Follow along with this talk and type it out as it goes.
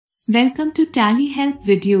Welcome to Tally Help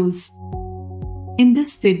videos. In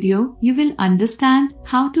this video, you will understand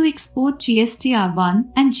how to export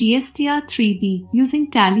GSTR1 and GSTR3B using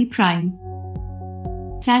TallyPrime.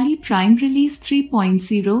 TallyPrime Release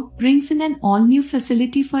 3.0 brings in an all-new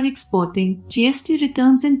facility for exporting GST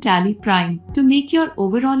returns in TallyPrime to make your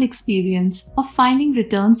overall experience of filing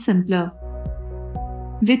returns simpler.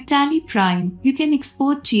 With TallyPrime, you can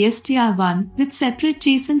export GSTR1 with separate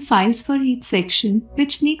JSON files for each section,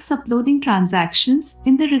 which makes uploading transactions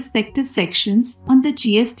in the respective sections on the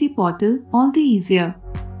GST portal all the easier.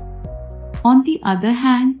 On the other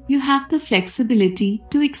hand, you have the flexibility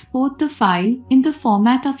to export the file in the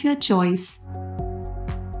format of your choice.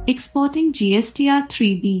 Exporting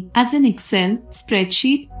GSTR3B as an Excel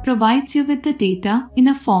spreadsheet provides you with the data in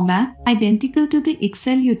a format identical to the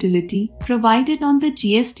Excel utility provided on the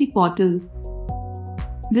GST portal.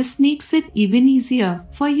 This makes it even easier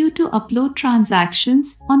for you to upload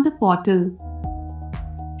transactions on the portal.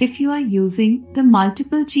 If you are using the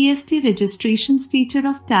multiple GST registrations feature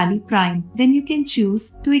of TallyPrime, then you can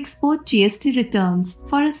choose to export GST returns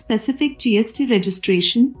for a specific GST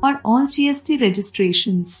registration or all GST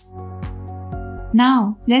registrations.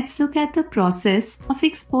 Now, let's look at the process of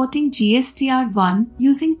exporting GSTR1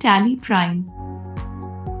 using TallyPrime.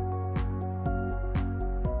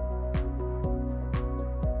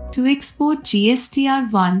 To export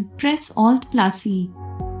GSTR1, press Alt+E.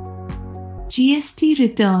 GST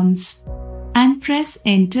returns and press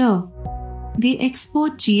Enter. The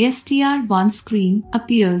Export GSTR1 screen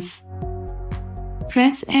appears.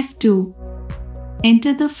 Press F2.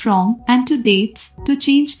 Enter the from and to dates to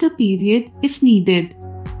change the period if needed.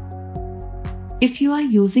 If you are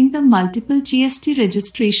using the multiple GST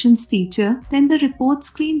registrations feature, then the report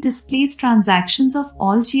screen displays transactions of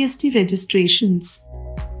all GST registrations.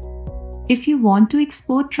 If you want to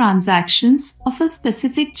export transactions of a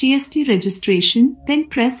specific GST registration, then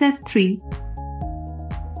press F3.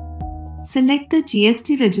 Select the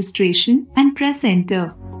GST registration and press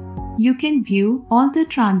Enter. You can view all the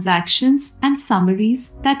transactions and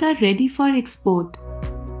summaries that are ready for export.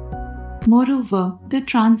 Moreover, the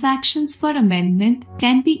transactions for amendment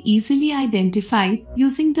can be easily identified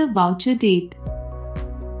using the voucher date.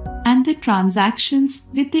 And the transactions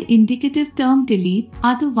with the indicative term delete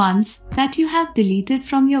are the ones that you have deleted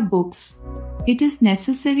from your books. It is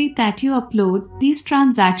necessary that you upload these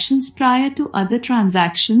transactions prior to other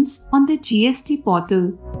transactions on the GST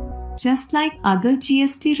portal. Just like other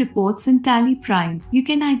GST reports in TallyPrime, you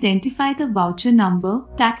can identify the voucher number,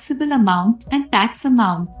 taxable amount, and tax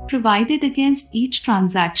amount provided against each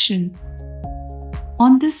transaction.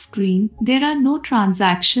 On this screen, there are no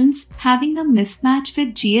transactions having a mismatch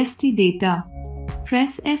with GST data.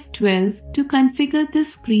 Press F12 to configure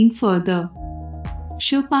this screen further.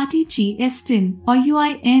 Show Party GSTN or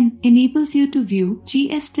UIN enables you to view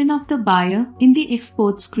GSTN of the buyer in the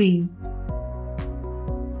export screen.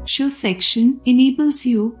 Show Section enables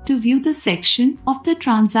you to view the section of the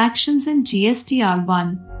transactions in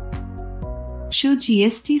GSTR1. Show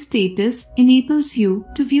GST Status enables you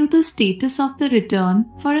to view the status of the return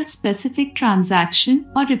for a specific transaction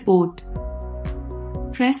or report.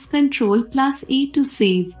 Press Ctrl+A to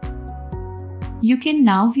save. You can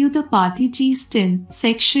now view the Party GSTN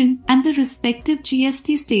section and the respective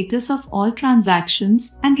GST status of all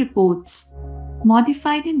transactions and reports.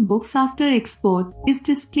 Modified in books after export is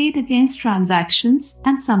displayed against transactions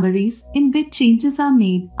and summaries in which changes are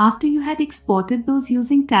made after you had exported those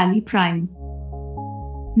using TallyPrime.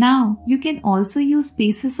 Now, you can also use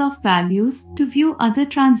basis of values to view other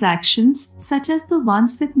transactions such as the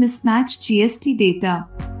ones with mismatched GST data.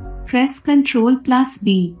 Press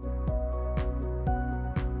Ctrl+B.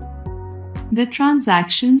 The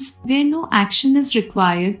transactions where no action is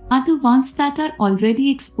required are the ones that are already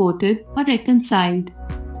exported or reconciled.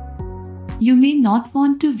 You may not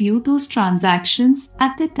want to view those transactions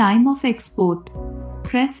at the time of export.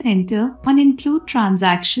 Press Enter on Include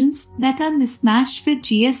transactions that are mismatched with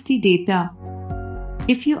GST data.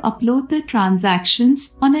 If you upload the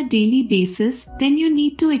transactions on a daily basis, then you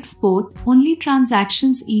need to export only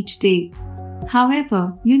transactions each day.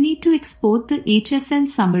 However, you need to export the AKSN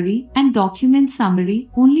summary and document summary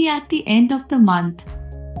only at the end of the month.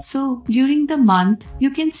 So, during the month,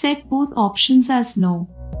 you can set both options as no.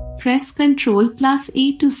 Press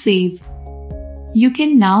Ctrl+A to save. You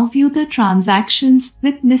can now view the transactions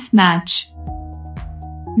with mismatch.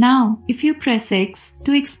 Now, if you press X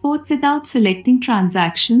to export without selecting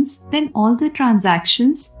transactions, then all the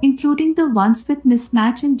transactions, including the ones with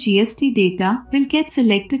mismatch in GST data, will get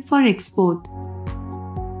selected for export.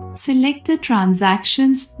 Select the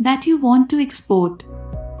transactions that you want to export.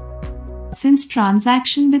 Since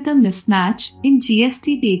transaction with a mismatch in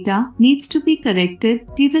GST data needs to be corrected,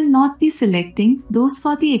 we will not be selecting those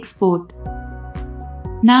for the export.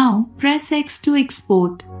 Now, press X to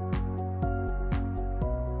export.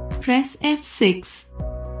 Press F6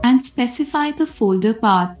 and specify the folder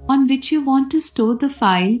path on which you want to store the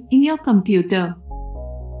file in your computer.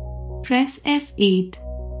 Press F8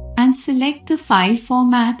 and select the file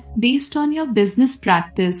format based on your business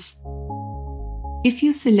practice. If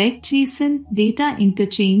you select JSON data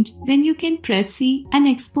interchange, then you can press C and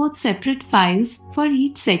export separate files for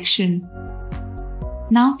each section.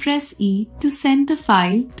 Now press E to send the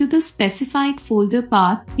file to the specified folder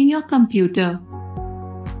path in your computer.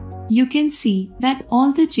 You can see that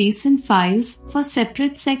all the JSON files for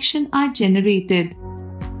separate section are generated.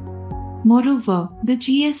 Moreover, the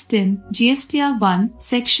GSTR1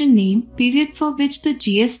 section name, period for which the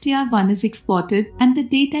GSTR1 is exported, and the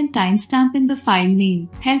date and timestamp in the file name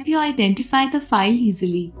help you identify the file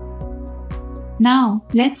easily. Now,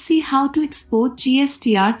 let's see how to export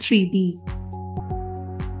GSTR3B.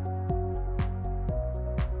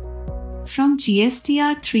 From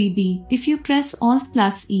GSTR3B, if you press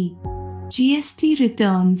Alt+E, GST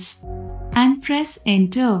returns, and press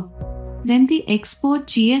Enter, then the Export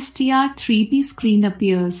GSTR3B screen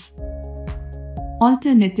appears.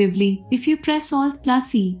 Alternatively, if you press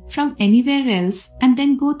Alt+E from anywhere else and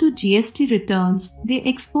then go to GST returns, the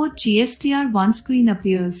Export GSTR1 screen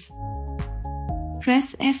appears.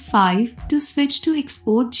 Press F5 to switch to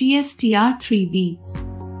Export GSTR3B.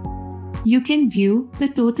 You can view the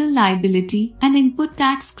total liability and input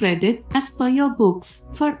tax credit as per your books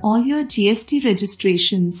for all your GST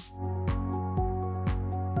registrations.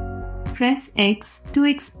 Press X to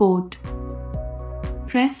export.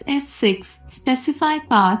 Press F6, specify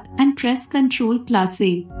path and press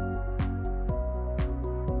Ctrl+A.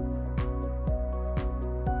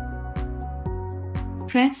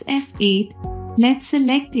 Press F8, let's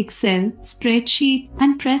select Excel, spreadsheet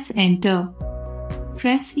and press Enter.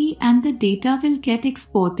 Press E and the data will get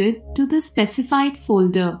exported to the specified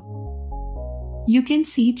folder. You can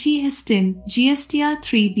see GSTN,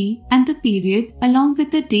 GSTR3B and the period along with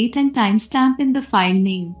the date and timestamp in the file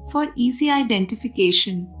name for easy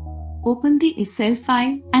identification. Open the Excel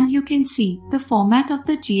file and you can see the format of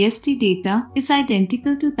the GST data is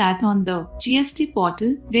identical to that on the GST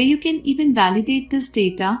portal, where you can even validate this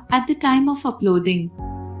data at the time of uploading.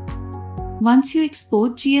 Once you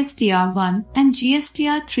export GSTR1 and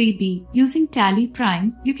GSTR3B using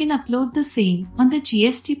TallyPrime, you can upload the same on the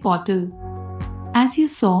GST portal. As you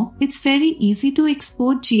saw, it's very easy to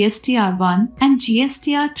export GSTR1 and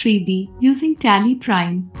GSTR3B using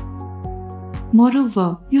TallyPrime.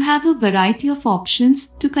 Moreover, you have a variety of options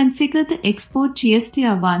to configure the Export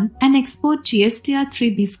GSTR1 and Export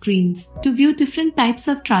GSTR3B screens to view different types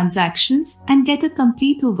of transactions and get a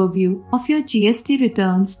complete overview of your GST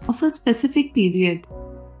returns of a specific period.